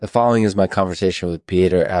The following is my conversation with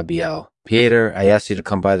Pieter Abbeel. Pieter, I asked you to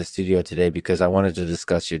come by the studio today because I wanted to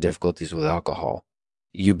discuss your difficulties with alcohol.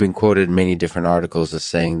 You've been quoted in many different articles as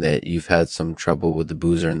saying that you've had some trouble with the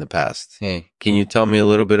boozer in the past. Hey, can you tell me a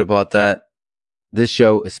little bit about that? This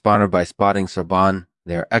show is sponsored by Spotting Sorbonne.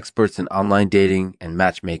 They are experts in online dating and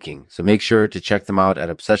matchmaking, so make sure to check them out at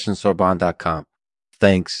obsessionsorbonne.com.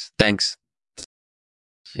 Thanks.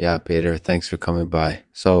 Yeah, Peter, thanks for coming by.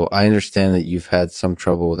 So I understand that you've had some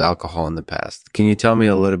trouble with alcohol in the past. Can you tell me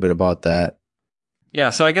a little bit about that?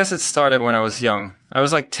 Yeah, so I guess it started when I was young. I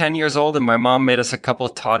was like 10 years old and my mom made us a couple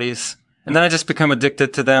of toddies. And then I just become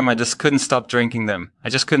addicted to them. I just couldn't stop drinking them.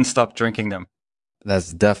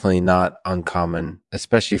 That's definitely not uncommon,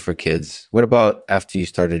 especially for kids. What about after you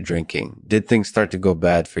started drinking? Did things start to go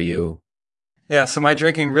bad for you? Yeah, so my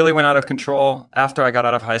drinking really went out of control after I got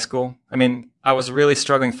out of high school. I mean, I was really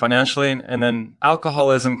struggling financially, and then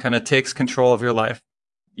alcoholism kind of takes control of your life.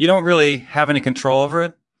 You don't really have any control over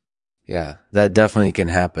it. Yeah, that definitely can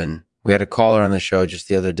happen. We had a caller on the show just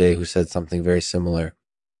the other day who said something very similar.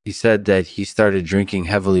 He said that he started drinking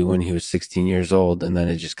heavily when he was 16 years old, and then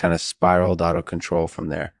it just kind of spiraled out of control from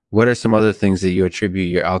there. What are some other things that you attribute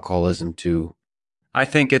your alcoholism to? I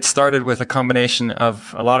think it started with a combination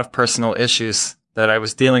of a lot of personal issues that I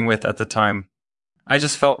was dealing with at the time. I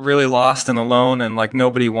just felt really lost and alone and like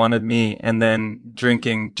nobody wanted me. And then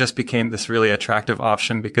drinking just became this really attractive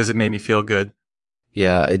option because it made me feel good.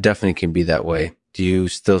 Yeah, it definitely can be that way. Do you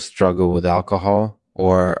still struggle with alcohol,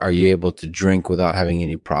 or are you able to drink without having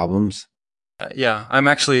any problems? Yeah, I'm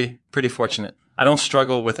actually pretty fortunate. I don't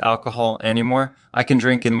struggle with alcohol anymore. I can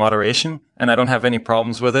drink in moderation and I don't have any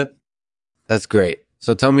problems with it. That's great.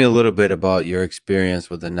 So tell me a little bit about your experience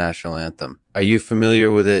with the National Anthem. Are you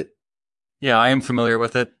familiar with it? Yeah, I am familiar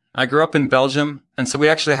with it. I grew up in Belgium, and so we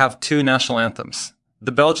actually have two national anthems.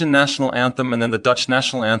 The Belgian National Anthem and then the Dutch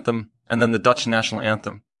National Anthem and then the Dutch National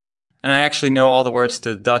Anthem. And I actually know all the words to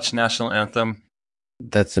the Dutch National Anthem.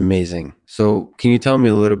 That's amazing. So can you tell me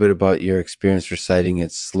a little bit about your experience reciting it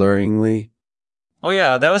slurringly? Oh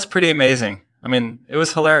yeah, that was pretty amazing. I mean, it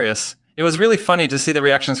was hilarious. It was really funny to see the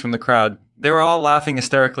reactions from the crowd. They were all laughing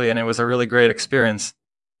hysterically, and it was a really great experience.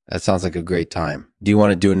 That sounds like a great time. Do you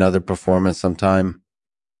want to do another performance sometime?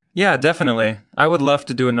 Yeah, definitely. I would love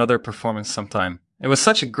to do another performance sometime. It was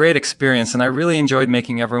such a great experience, and I really enjoyed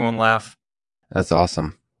making everyone laugh. That's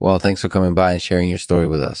awesome. Well, thanks for coming by and sharing your story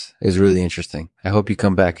with us. It was really interesting. I hope you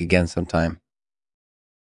come back again sometime.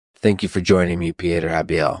 Thank you for joining me, Pieter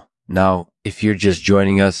Abbeel. Now, if you're just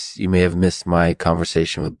joining us, you may have missed my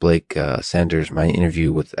conversation with Blake Sanders, my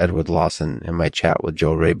interview with Edward Lawson, and my chat with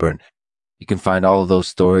Joe Rayburn. You can find all of those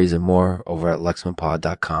stories and more over at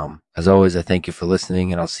lexmanpod.com. As always, I thank you for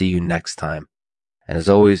listening, and I'll see you next time. And as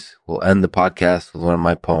always, we'll end the podcast with one of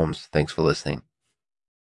my poems. Thanks for listening.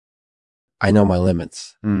 I know my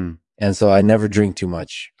limits, and so I never drink too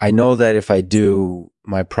much. I know that if I do,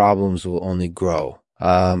 my problems will only grow.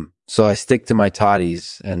 So I stick to my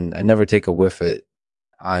toddies, and I never take a whiffed.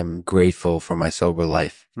 I'm grateful for my sober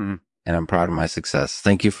life, and I'm proud of my success.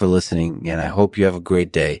 Thank you for listening, and I hope you have a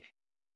great day.